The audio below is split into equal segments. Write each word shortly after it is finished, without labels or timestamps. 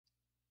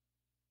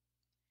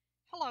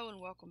Hello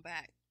and welcome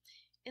back.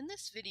 In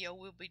this video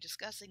we'll be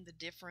discussing the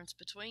difference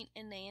between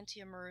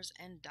enantiomers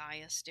and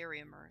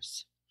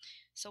diastereomers.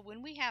 So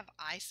when we have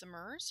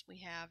isomers, we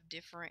have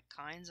different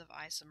kinds of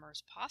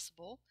isomers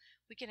possible.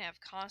 We can have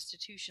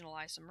constitutional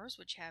isomers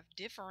which have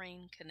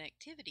differing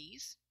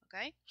connectivities,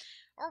 okay?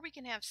 Or we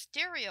can have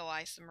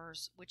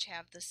stereoisomers which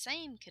have the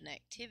same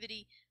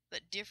connectivity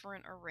but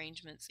different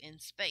arrangements in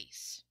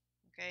space,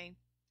 okay?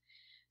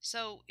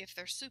 So if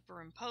they're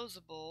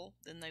superimposable,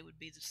 then they would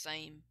be the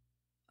same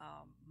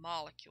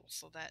molecule,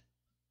 so that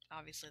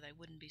obviously they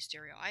wouldn't be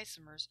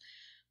stereoisomers.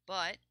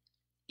 But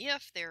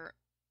if they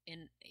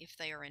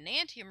are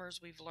enantiomers,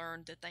 we've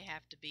learned that they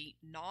have to be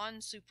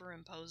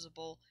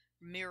non-superimposable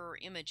mirror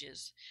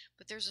images.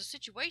 But there's a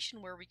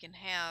situation where we can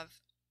have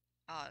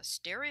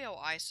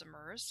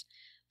stereoisomers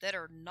that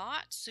are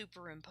not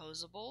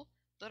superimposable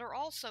but are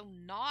also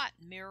not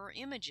mirror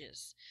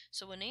images.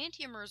 So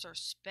enantiomers are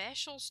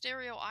special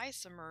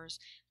stereoisomers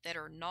that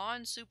are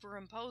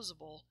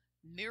non-superimposable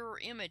mirror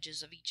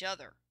images of each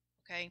other.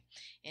 Okay,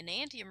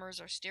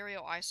 enantiomers are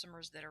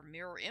stereoisomers that are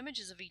mirror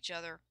images of each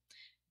other.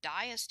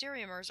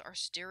 Diastereomers are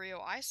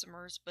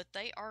stereoisomers, but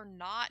they are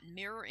not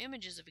mirror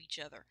images of each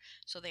other.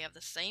 So they have the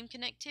same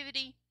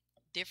connectivity,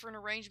 different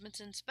arrangements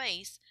in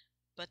space,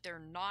 but they're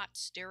not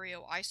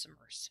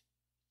stereoisomers.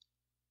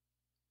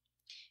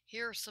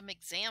 Here are some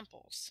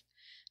examples.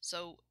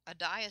 So a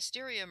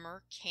diastereomer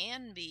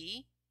can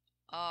be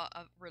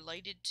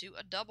related to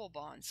a double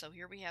bond. So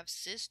here we have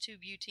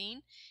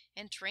cis-2-butene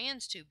and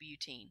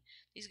trans-2-butene.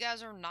 These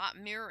guys are not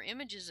mirror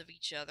images of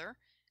each other.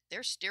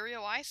 They're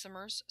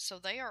stereoisomers, so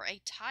they are a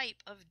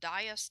type of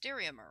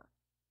diastereomer.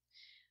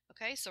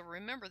 Okay, so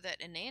remember that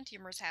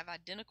enantiomers have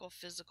identical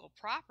physical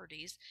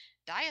properties.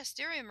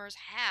 Diastereomers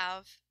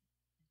have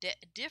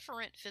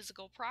different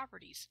physical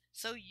properties.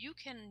 So you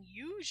can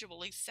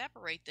usually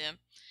separate them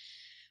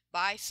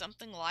by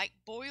something like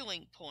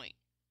boiling point.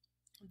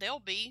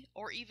 They'll be,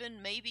 or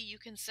even maybe you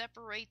can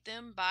separate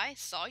them by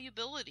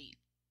solubility.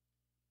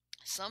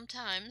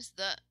 Sometimes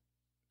the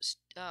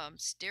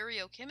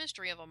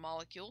stereochemistry of a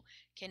molecule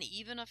can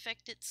even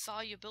affect its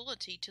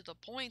solubility to the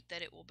point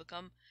that it will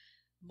become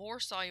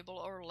more soluble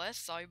or less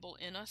soluble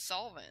in a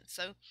solvent.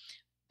 So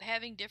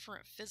having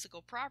different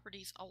physical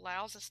properties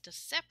allows us to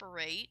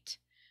separate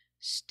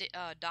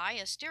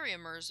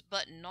diastereomers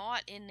but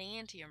not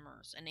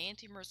enantiomers.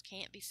 Enantiomers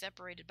can't be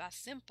separated by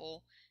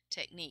simple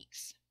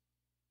techniques.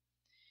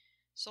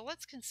 So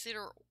let's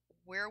consider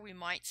where we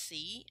might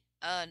see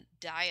a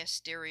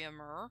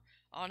diastereomer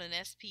on an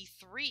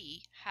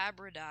sp3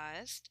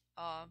 hybridized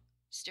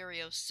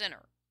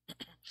stereocenter.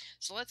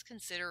 So let's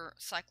consider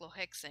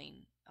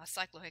cyclohexane, a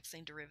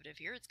cyclohexane derivative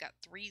here. It's got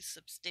three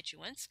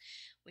substituents.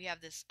 We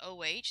have this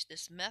OH,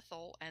 this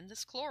methyl, and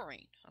this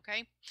chlorine.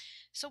 Okay,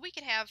 so we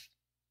could have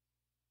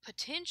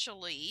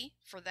potentially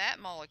for that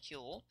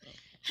molecule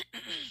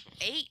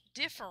 8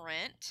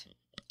 different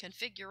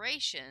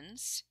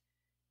configurations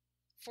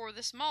for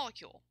this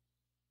molecule.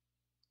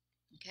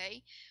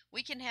 Okay,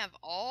 we can have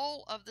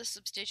all of the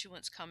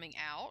substituents coming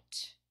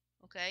out,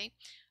 okay,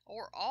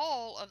 or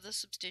all of the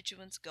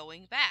substituents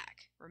going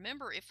back.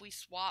 Remember, if we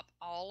swap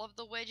all of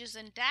the wedges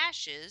and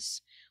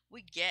dashes,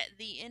 we get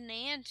the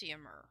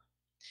enantiomer.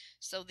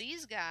 So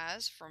these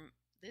guys from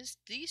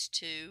these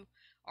two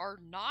are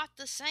not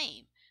the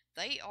same.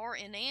 They are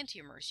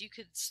enantiomers. You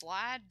could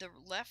slide the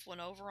left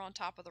one over on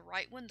top of the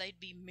right one. They'd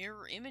be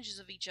mirror images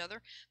of each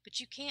other, but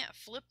you can't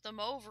flip them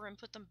over and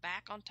put them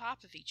back on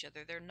top of each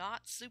other. They're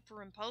not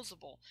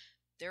superimposable.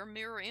 They're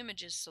mirror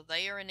images, so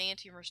they are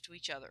enantiomers to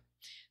each other.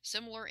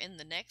 Similar in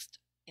the next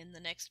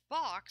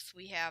box,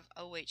 we have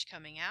OH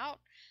coming out,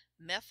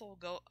 methyl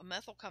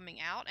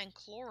coming out, and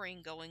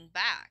chlorine going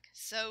back.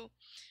 So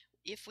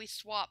if we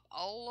swap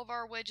all of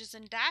our wedges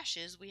and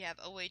dashes, we have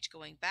OH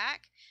going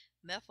back,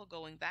 methyl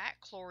going back,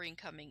 chlorine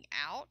coming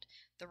out.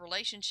 The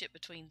relationship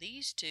between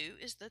these two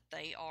is that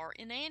they are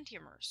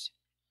enantiomers.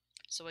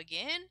 So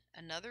again,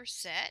 another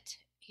set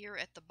here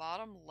at the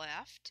bottom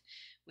left.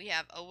 We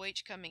have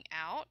OH coming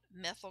out,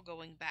 methyl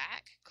going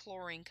back,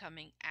 chlorine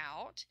coming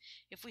out.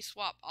 If we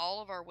swap all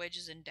of our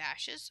wedges and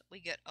dashes, we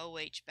get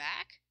OH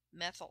back,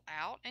 methyl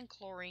out, and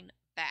chlorine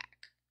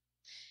back.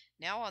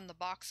 Now on the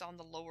box on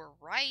the lower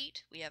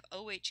right, we have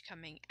OH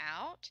coming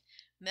out,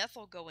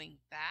 methyl going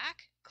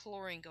back,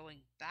 chlorine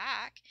going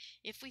back.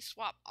 If we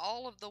swap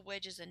all of the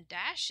wedges and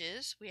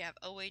dashes, we have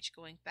OH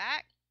going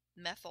back,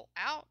 methyl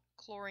out,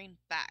 chlorine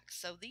back.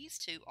 So these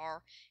two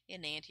are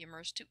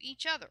enantiomers to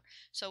each other.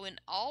 So in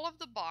all of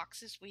the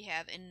boxes, we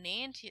have an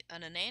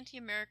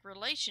enantiomeric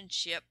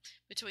relationship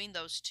between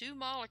those two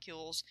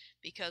molecules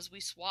because we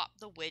swap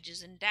the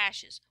wedges and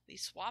dashes. We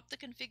swap the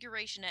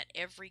configuration at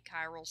every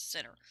chiral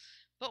center.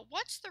 But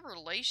what's the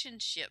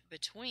relationship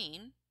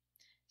between,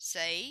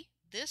 say,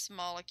 this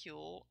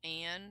molecule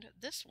and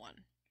this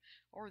one,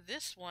 or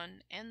this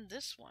one and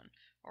this one,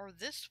 or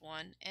this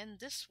one and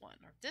this one,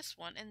 or this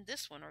one and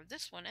this one, or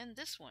this one and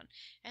this one,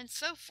 and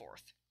so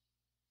forth?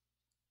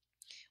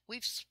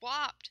 We've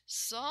swapped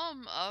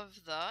some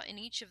of in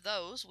each of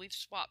those, we've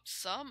swapped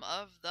some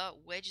of the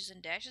wedges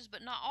and dashes,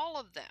 but not all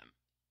of them.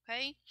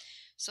 Okay,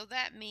 so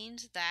that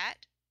means that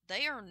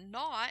they are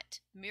not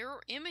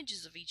mirror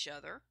images of each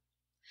other.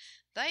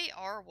 They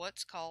are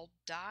what's called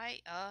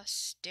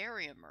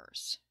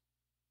diastereomers.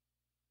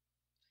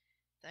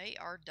 They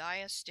are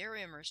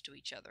diastereomers to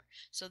each other.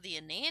 So the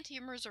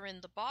enantiomers are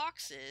in the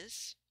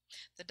boxes.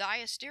 The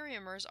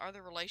diastereomers are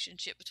the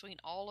relationship between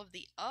all of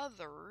the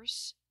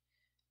others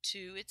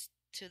to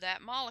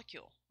that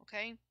molecule.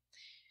 Okay.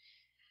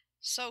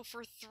 So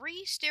for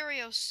 3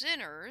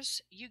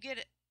 stereocenters, you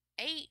get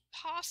 8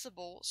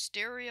 possible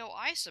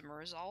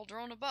stereoisomers, all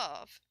drawn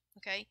above.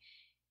 Okay,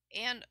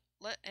 and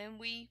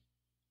we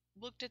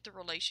looked at the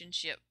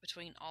relationship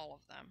between all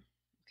of them.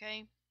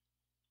 Okay.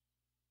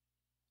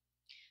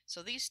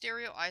 So these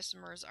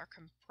stereoisomers are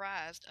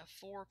comprised of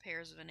 4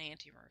 pairs of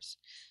enantiomers.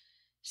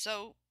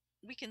 So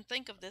we can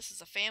think of this as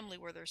a family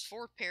where there's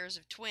 4 pairs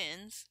of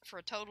twins for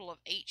a total of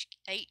 8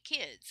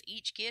 kids.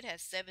 Each kid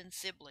has 7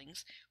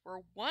 siblings,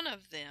 where one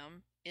of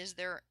them is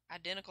their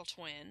identical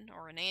twin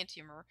or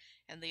enantiomer,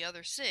 and the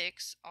other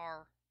 6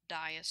 are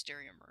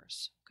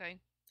diastereomers. Okay,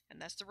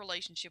 and that's the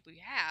relationship we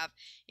have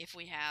if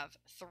we have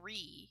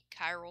 3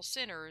 chiral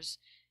centers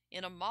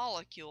in a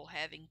molecule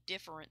having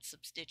different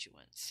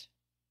substituents.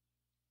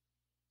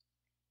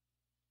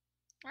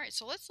 Alright,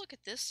 so let's look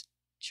at this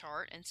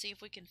chart and see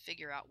if we can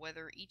figure out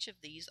whether each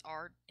of these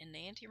are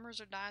enantiomers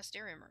or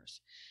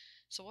diastereomers.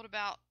 So what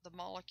about the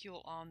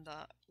molecule on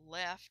the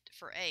left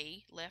for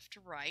A, left to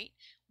right?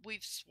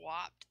 We've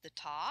swapped the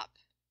top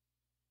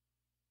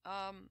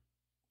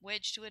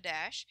wedge to a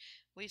dash.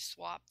 We've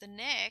swapped the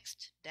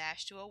next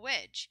dash to a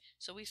wedge.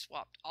 So we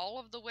swapped all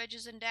of the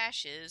wedges and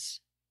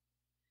dashes,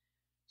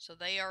 so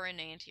they are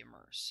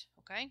enantiomers.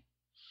 Okay?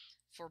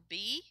 For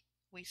B,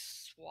 we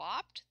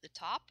swapped the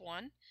top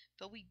one,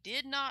 but we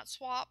did not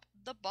swap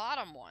the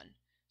bottom one.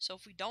 So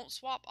if we don't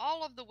swap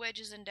all of the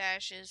wedges and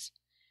dashes,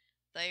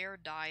 they are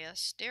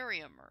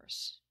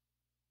diastereomers.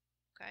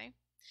 Okay?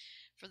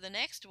 For the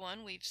next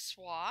one, we've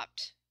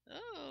swapped.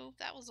 Oh,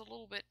 that was a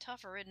little bit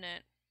tougher, isn't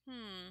it?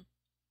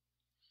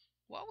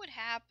 What would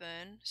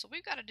happen? So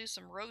we've got to do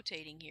some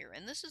rotating here,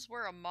 and this is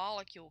where a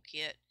molecule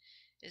kit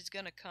is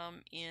going to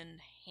come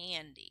in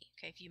handy.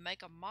 Okay, if you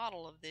make a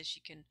model of this,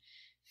 you can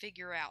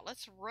figure out.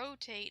 Let's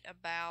rotate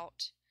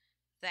about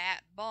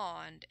that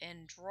bond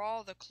and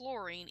draw the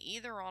chlorine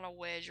either on a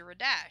wedge or a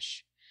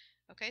dash.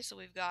 Okay, so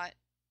we've got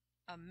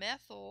a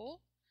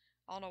methyl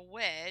on a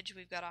wedge,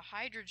 we've got a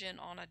hydrogen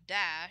on a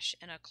dash,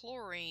 and a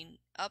chlorine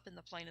up in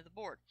the plane of the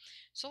board.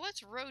 So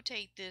let's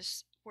rotate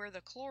this where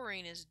the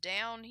chlorine is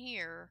down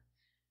here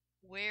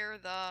where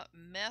the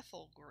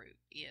methyl group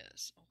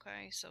is.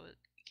 Okay, so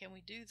can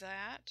we do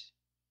that?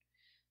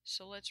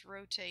 So let's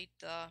rotate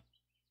the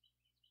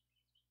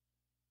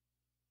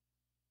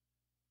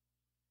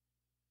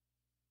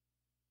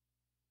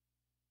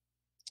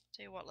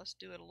tell you what, let's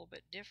do it a little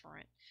bit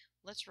different.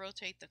 Let's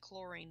rotate the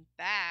chlorine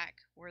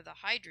back where the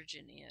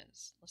hydrogen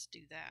is. Let's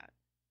do that.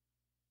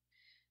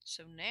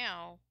 So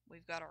now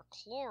we've got our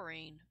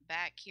chlorine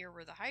back here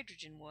where the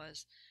hydrogen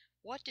was.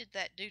 What did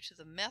that do to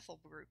the methyl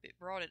group? It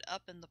brought it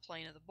up in the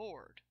plane of the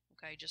board.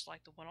 Okay, just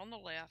like the one on the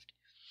left.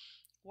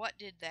 What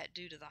did that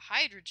do to the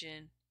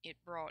hydrogen?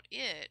 It brought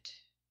it.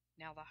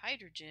 Now the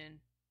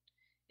hydrogen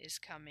is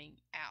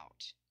coming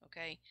out.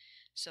 Okay,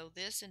 so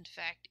this in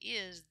fact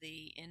is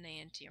the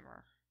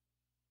enantiomer.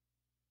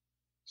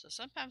 So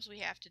sometimes we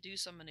have to do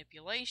some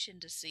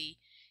manipulation to see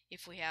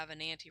if we have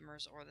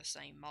enantiomers or the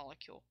same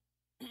molecule.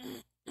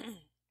 Oh,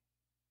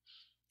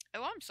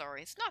 I'm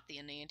sorry, it's not the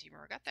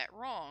enantiomer. I got that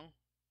wrong.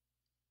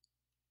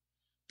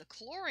 The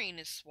chlorine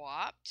is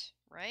swapped,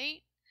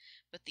 right?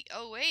 But the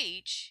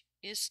OH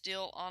is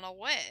still on a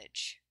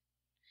wedge.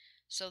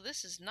 So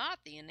this is not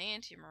the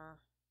enantiomer.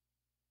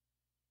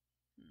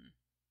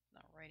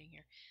 Not writing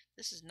here.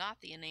 This is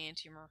not the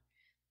enantiomer.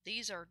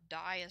 These are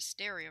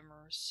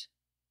diastereomers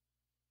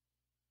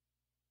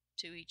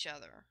to each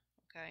other.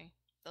 Okay,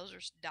 those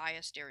are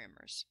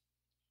diastereomers.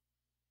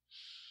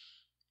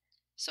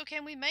 So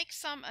can we make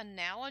some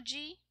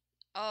analogy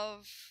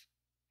of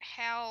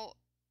how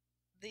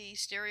the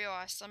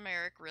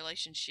stereoisomeric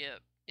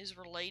relationship is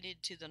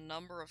related to the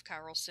number of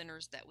chiral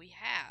centers that we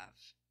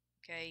have?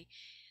 Okay,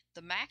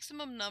 the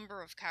maximum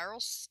number of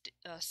chiral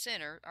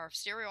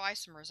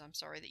stereoisomers, I'm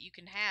sorry, that you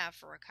can have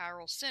for a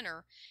chiral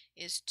center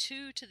is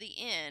 2 to the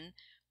n,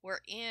 where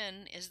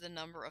n is the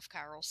number of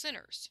chiral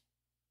centers.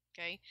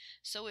 Okay,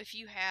 so if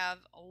you have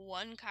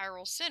 1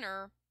 chiral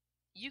center,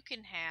 you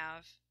can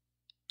have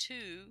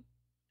 2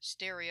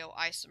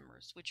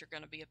 stereoisomers, which are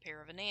going to be a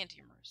pair of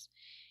enantiomers.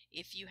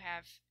 If you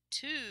have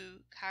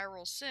 2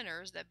 chiral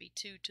centers, that'd be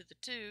 2 to the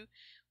 2,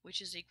 which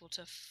is equal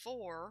to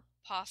 4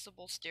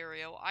 possible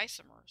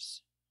stereoisomers.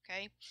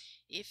 Okay,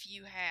 if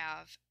you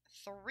have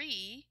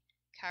 3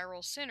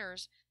 chiral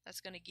centers,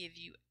 that's going to give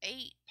you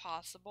 8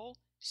 possible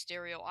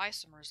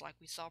stereoisomers like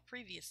we saw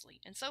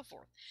previously, and so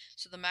forth.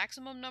 So the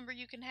maximum number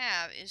you can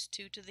have is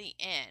 2 to the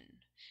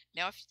n.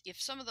 Now if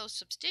some of those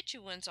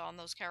substituents on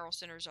those chiral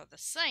centers are the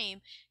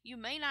same, you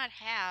may not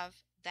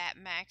have that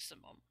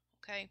maximum.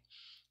 Okay,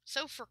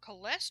 so for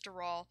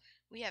cholesterol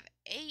we have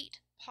 8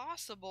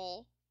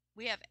 possible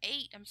we have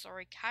 8,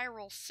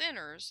 chiral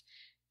centers.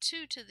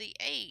 2 to the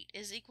 8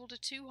 is equal to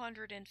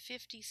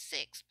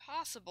 256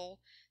 possible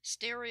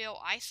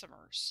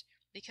stereoisomers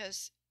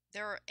because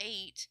there are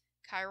 8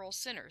 chiral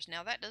centers.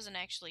 Now that doesn't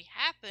actually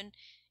happen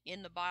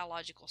in the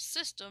biological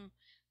system.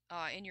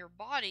 In your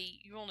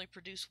body, you only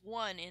produce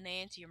 1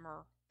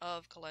 enantiomer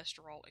of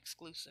cholesterol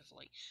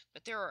exclusively.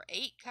 But there are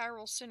 8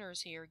 chiral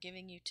centers here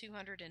giving you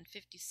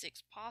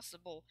 256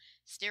 possible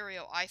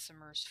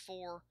stereoisomers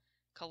for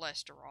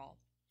cholesterol.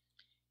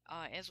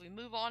 As we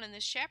move on in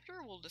this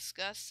chapter, we'll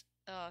discuss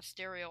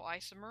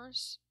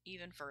stereoisomers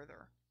even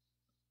further.